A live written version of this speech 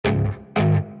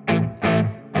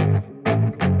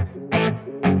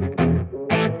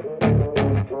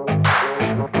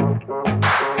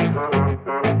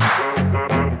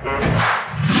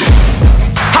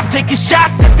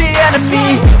shots at the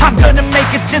enemy. I'm gonna make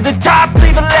it to the top,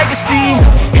 leave a legacy.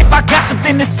 If I got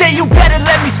something to say, you better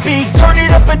let me speak. Turn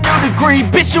it up a new degree,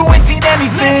 bitch, you ain't seen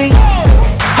anything.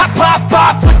 I pop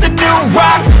off with the new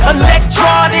rock,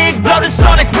 electronic, blow the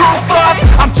sonic roof up.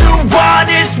 I'm too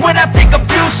honest when I take a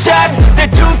few shots. They're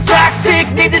too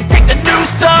toxic, need to take the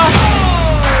noose off.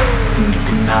 And you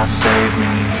cannot save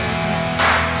me,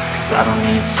 cause I don't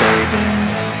need saving.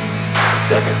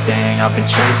 It's everything I've been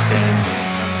chasing,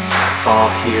 all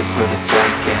here for the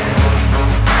taking.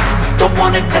 Don't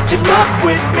wanna test your luck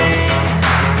with me,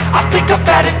 I think I've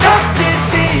had enough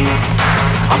disease.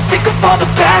 I'm sick of all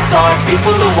the bad thoughts,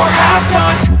 people who are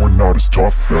half-nots. You are not as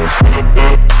tough as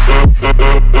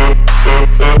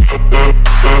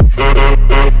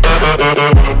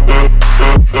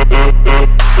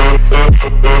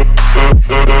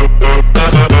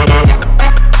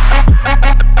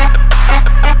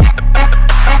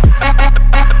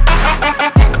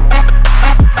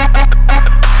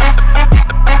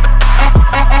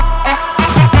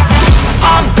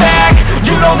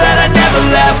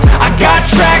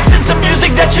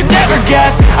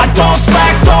I don't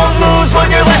slack, don't lose, learn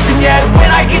your lesson yet. When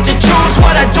I get to choose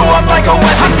what I do, I'm like a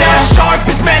weapon. I'm not sharp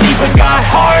as many, but got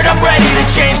heart, I'm ready to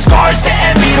change. Scars to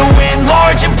envy, to win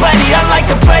large and plenty. I like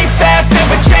to play fast,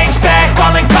 never change back.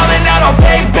 Calling out, I'll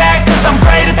pay back, cause I'm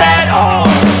great at that. Oh,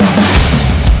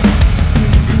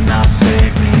 you cannot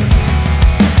save me,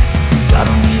 cause I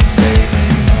don't need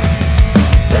saving.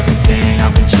 It's everything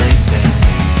I've been chasing,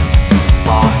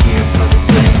 all here for the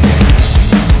taking.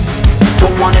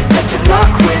 Don't wanna test your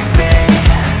luck with me,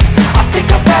 I think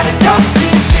I've had enough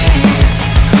disease.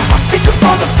 I'm sick of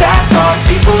all the bad thoughts,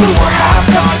 people who are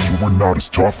half-nots. You are not as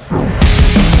tough though.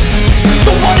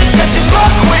 Don't wanna test your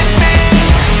luck with me,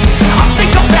 I think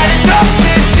I've had enough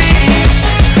disease.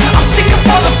 I'm sick of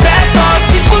all the bad thoughts,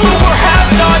 people who are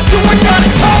half-nots. You are not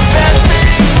as tough.